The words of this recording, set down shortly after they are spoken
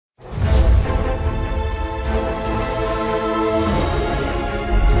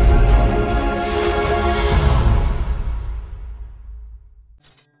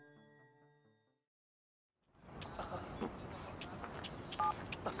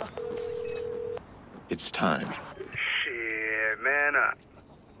It's time. Shit, man.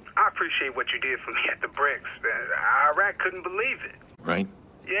 I appreciate what you did for me at the bricks, man. Iraq couldn't believe it. Right?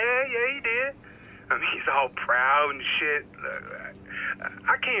 Yeah, he did. I mean, he's all proud and shit.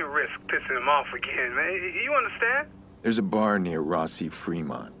 I can't risk pissing him off again, man. You understand? There's a bar near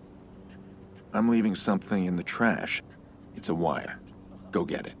Rossi-Fremont. I'm leaving something in the trash. It's a wire. Go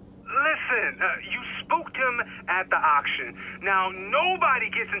get it. Listen, you spooked him at the auction. Now, nobody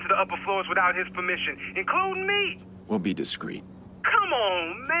gets into the upper floors without his permission, including me. We'll be discreet. Come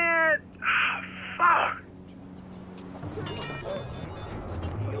on, man. Fuck.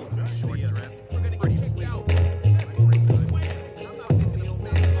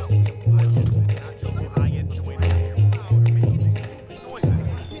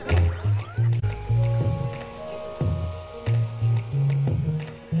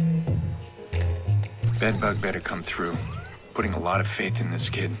 Bedbug better come through. Putting a lot of faith in this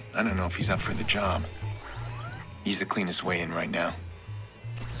kid. I don't know if he's up for the job. He's the cleanest way in right now.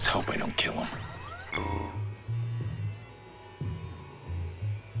 Let's hope I don't kill him.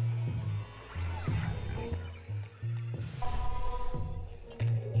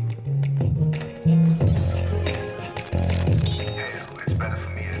 It's better for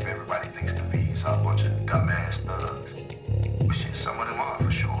me if everybody thinks the V's are a bunch of dumbass thugs. But shit, some of them are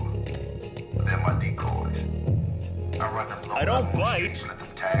for sure. But they're my decoys. I run them low. I don't bite. Streets, let them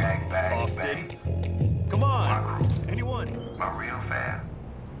tag, bang, bang. Come on. My crew. Anyone? My real fam.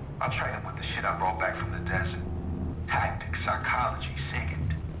 I'll train them with the shit I brought back from the desert. Tactics, psychology,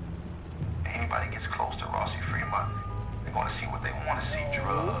 singing. Anybody gets close to Rossi-Fremont, they're gonna see what they want to see.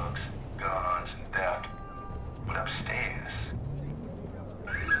 Drugs, guns, and theft. But upstairs...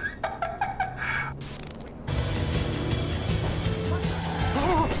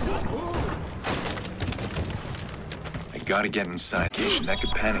 I gotta get inside. That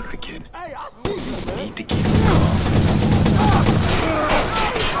could panic the kid. Need to keep him calm.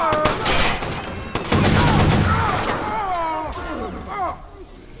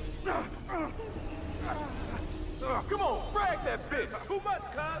 Come on, frag that bitch. Too much,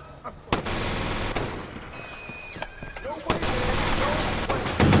 cuz. No way, man.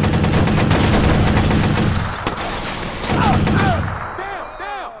 No way.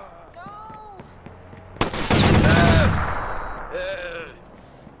 Down.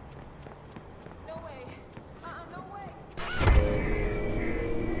 No way. No way.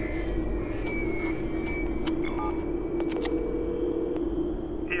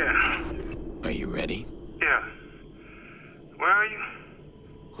 Yeah. Are you ready? Yeah. Where are you?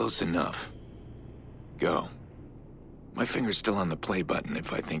 Close enough. Go. My finger's still on the play button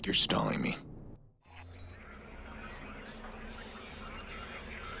if I think you're stalling me.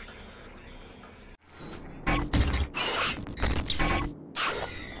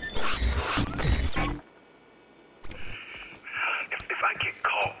 If I get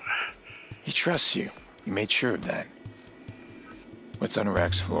caught... He trusts you. You made sure of that. What's on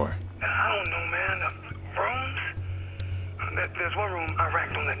Iraq's floor? I don't know, man. Rooms? There's one room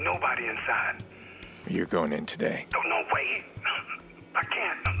Iraq don't let nobody inside. You're going in today. No, wait. I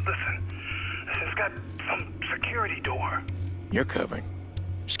can't. Listen. It's got some security door. You're covered.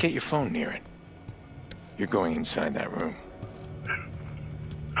 Just get your phone near it. You're going inside that room.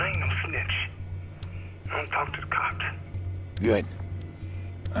 I ain't no snitch. I don't talk to the cops. Good.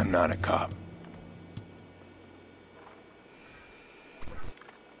 I'm not a cop.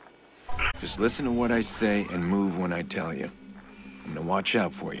 Just listen to what I say and move when I tell you. I'm gonna watch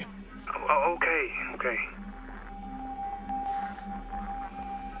out for you. Oh, okay.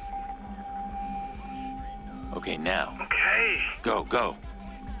 Okay, now. Okay. Go.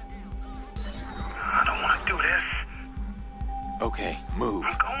 I don't want to do this. Okay, move.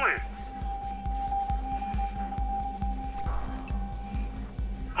 I'm going.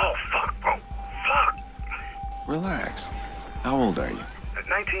 Oh, fuck, bro. Fuck. Relax. How old are you?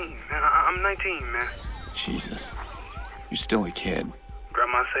 19. I'm 19, man. Jesus. You're still a kid.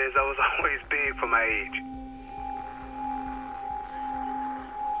 Grandma says I was always big for my age.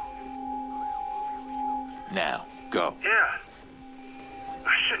 Now, go. Yeah.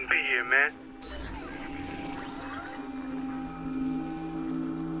 I shouldn't be here, man.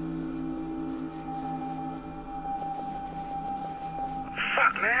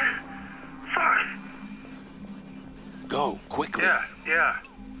 Fuck, man. Fuck. Go, quickly. Yeah.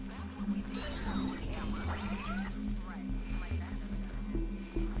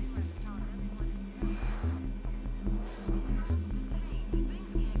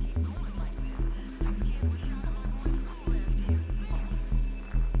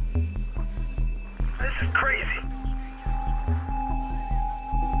 This is crazy.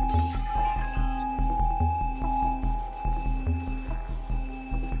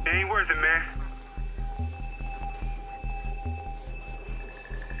 worth it, man.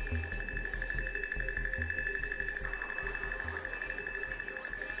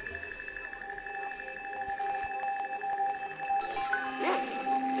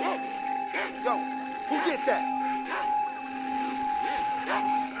 Yo, who did that?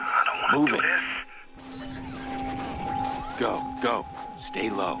 I don't want Move to do it. this. Go. Stay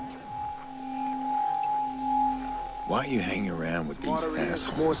low. Why are you hanging around with these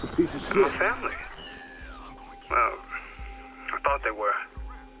assholes? Morris a piece of My shit. family. Well, I thought they were.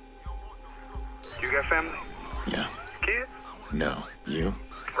 You got family? Yeah. Kids? No. You?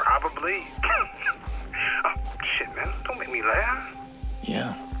 Probably. Oh, shit, man. Don't make me laugh.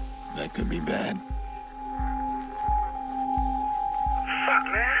 Yeah. That could be bad. Fuck,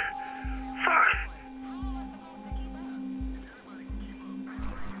 man. Fuck.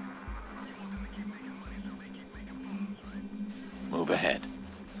 Move ahead.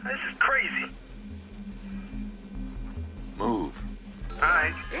 This is crazy. Move. All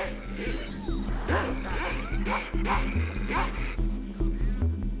right.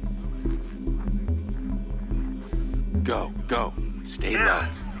 Go. Stay Yeah. low.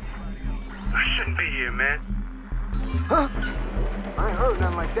 I shouldn't be here, man. Huh? I ain't heard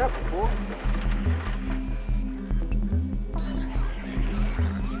nothing like that before.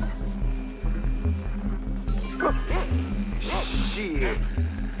 Shit.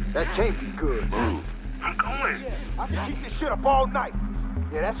 That can't be good. Move. I'm going. Yeah, I can keep this shit up all night.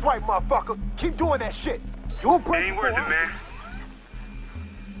 Yeah, that's right, motherfucker. Keep doing that shit. You a It break ain't worth it, man.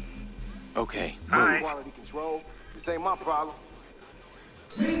 Okay. All Move. right. Quality control. This ain't my problem.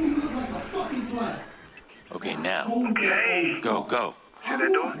 Okay, now. Okay. Go. See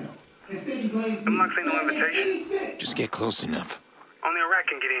that door? Them locks ain't no invitation. Just get close enough. Only a rat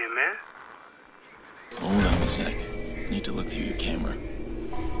can get in, man. Hold on a sec. Need to look through your camera.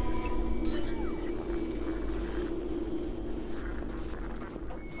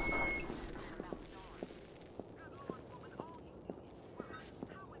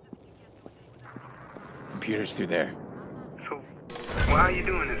 Computer's through there. So, why are you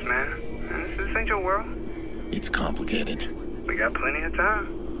doing this, man? This ain't your world. It's complicated. We got plenty of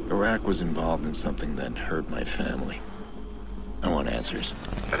time. Iraq was involved in something that hurt my family. I want answers.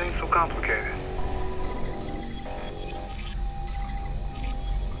 That ain't so complicated.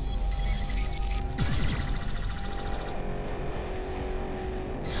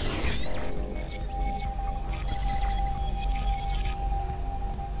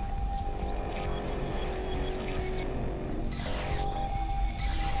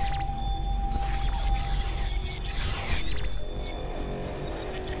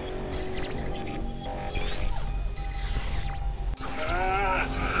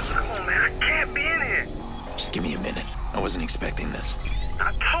 Come on, man. I can't be in here. Just give me a minute. I wasn't expecting this.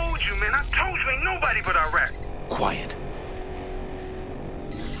 I told you, man. I told you ain't nobody but Iraq. Quiet.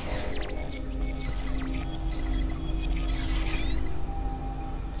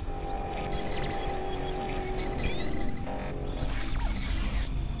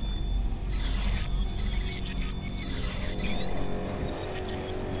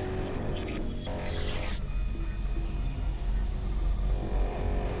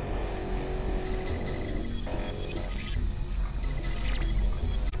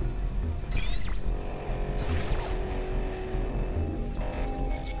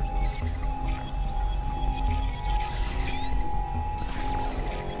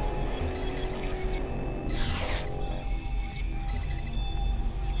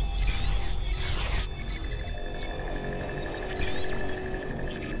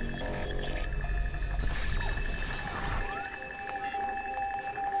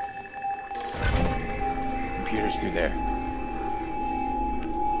 Computer's through there.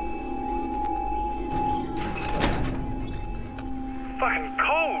 Fucking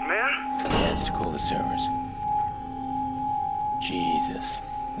cold, man. Yeah, it's to cool the servers. Jesus,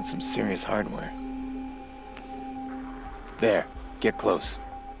 that's some serious hardware. There, get close.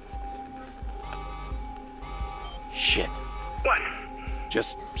 Shit. What?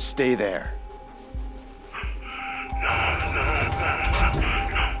 Just stay there.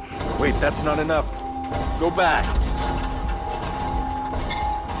 Wait, that's not enough. Go back.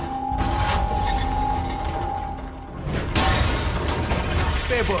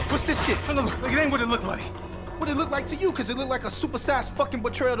 Bad boy, what's this shit? No, look, it ain't what it looked like. What it looked like to you? Cause it looked like a supersized fucking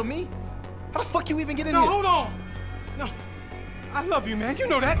betrayal to me. How the fuck you even get in here? No, hold on. No. I love you, man. You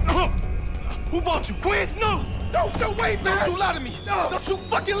know that. No. Who bought you, Quinn? No. Don't wait, man. Don't you lie to me. No. Don't you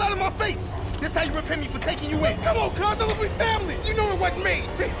fucking lie to my face. This how you repay me for taking you in. Come on, cuz. Look, we family. You know it wasn't me.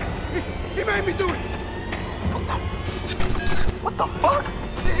 He made me do it. What the fuck?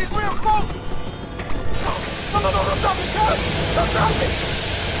 He's real close! No, stop it, John! Stop it!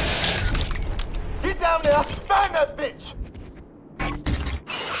 Get down there! Find that bitch!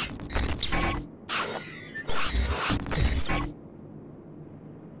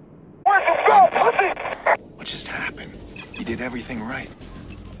 Where'd you go, pussy? What just happened? He did everything right.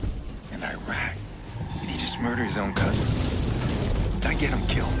 In Iraq. Did he just murder his own cousin? Did I get him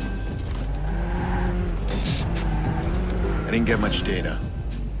killed? I didn't get much data.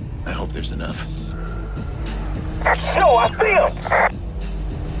 I hope there's enough. No, I see him!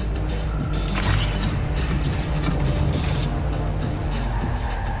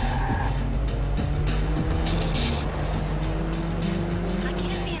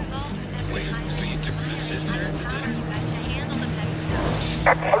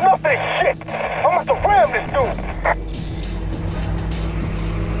 Enough of this shit! I'm about to ram this dude!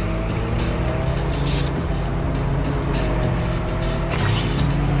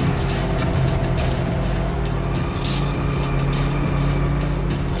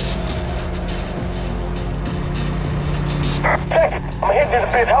 Check it! I'ma hit this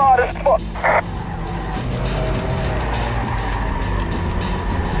bitch hard as fuck!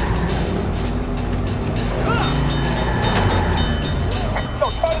 Yo,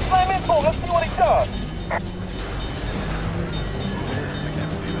 try to slam into him, let's see what he does!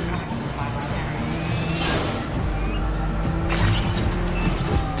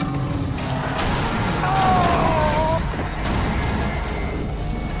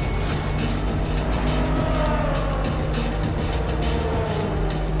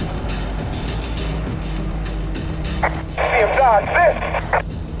 See him dodge this!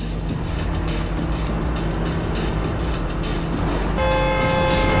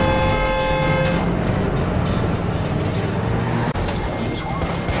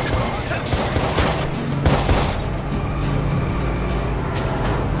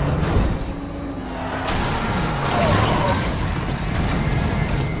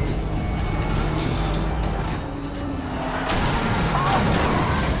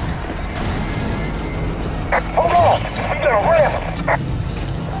 Hold on! We gonna ram him!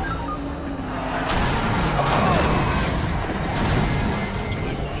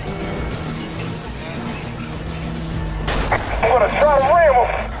 I'm gonna try to ram him!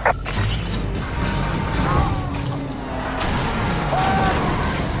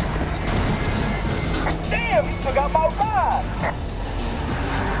 Damn, he took out my ride!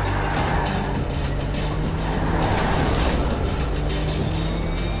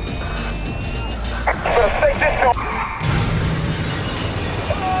 Better take this joint.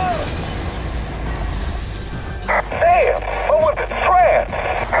 Damn, what was the trash?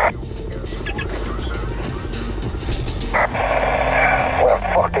 Well,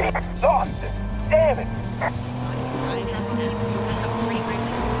 fucking lost it. Damn it.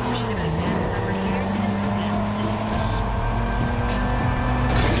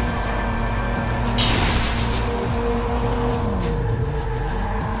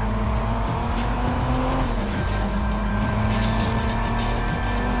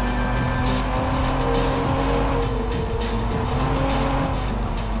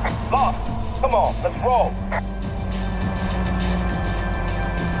 Lost. Come on, let's roll.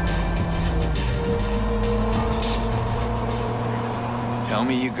 Tell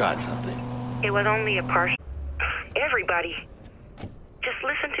me you got something. It was only a partial. Everybody. Just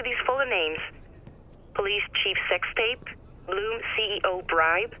listen to these fuller names. Police Chief Sex Tape, Bloom CEO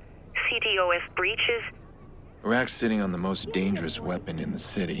Bribe, CTOS Breaches. Iraq's sitting on the most dangerous weapon in the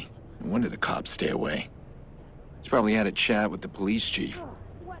city. No wonder the cops stay away. He's probably had a chat with the police chief.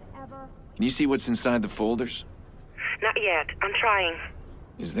 Can you see what's inside the folders? Not yet. I'm trying.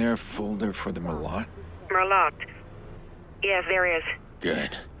 Is there a folder for the Merlot? Merlot. Yes, there is.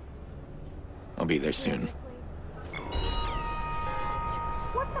 Good. I'll be there soon.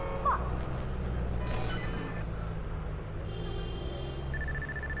 What the fuck?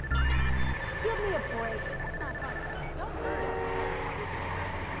 Give me a break. That's not funny. Don't hurt it.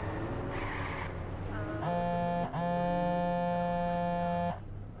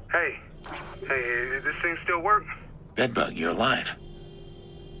 Hey, does this thing still work? Bedbug, you're alive.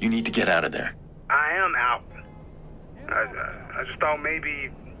 You need to get out of there. I am out. I just thought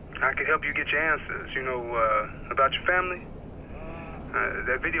maybe I could help you get your answers, you know, about your family.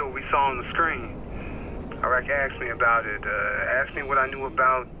 That video we saw on the screen. Iraq asked me about it, asked me what I knew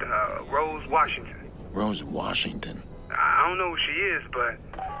about Rose Washington. Rose Washington? I don't know who she is, but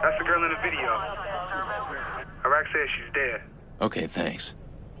that's the girl in the video. Iraq says she's dead. Okay, thanks.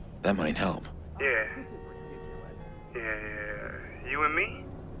 That might help. Yeah. You and me?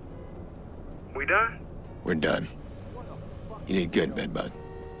 We done? We're done. You did good, Bedbug.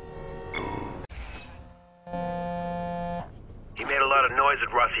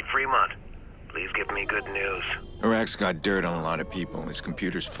 visit Rossi-Fremont. Please give me good news. Iraq's got dirt on a lot of people. His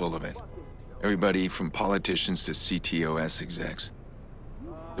computer's full of it. Everybody from politicians to CTOS execs.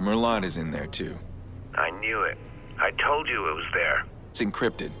 The Merlot is in there, too. I knew it. I told you it was there. It's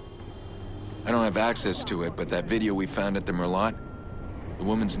encrypted. I don't have access to it, but that video we found at the Merlot, the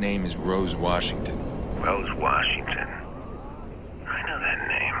woman's name is Rose Washington. Rose Washington. I know that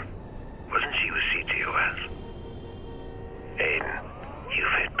name. Wasn't she with CTOS? Aiden,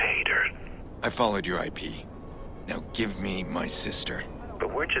 you've hit pay dirt. I followed your IP. Now give me my sister.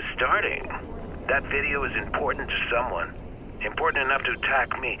 But we're just starting. That video is important to someone. Important enough to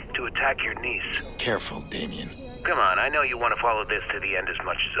attack me, to attack your niece. Careful, Damien. Come on, I know you want to follow this to the end as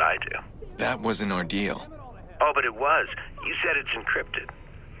much as I do. That wasn't our deal. Oh, but it was. You said it's encrypted.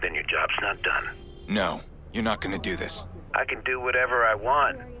 Then your job's not done. No, you're not gonna do this. I can do whatever I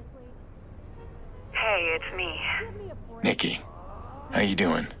want. Hey, it's me. Nikki, how you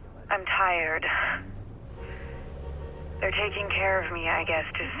doing? I'm tired. They're taking care of me, I guess.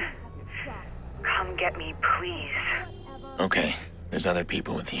 Just come get me, please. Okay, there's other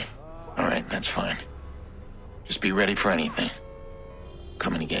people with you. All right, that's fine. Just be ready for anything.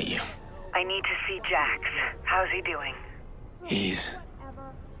 Coming to get you. I need to see Jax. How's he doing? He's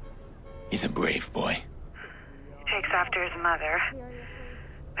a brave boy. He takes after his mother,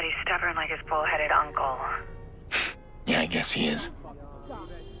 but he's stubborn like his bullheaded uncle. Yeah, I guess he is.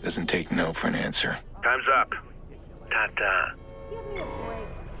 Doesn't take no for an answer. Time's up. Ta-ta.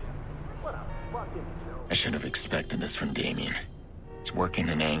 I should have expected this from Damien. He's working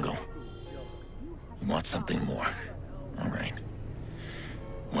an angle. He wants something more. All right.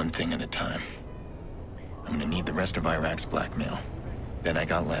 One thing at a time. I'm gonna need the rest of Iraq's blackmail. Then I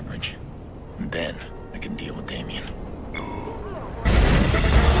got leverage. And then I can deal with Damien.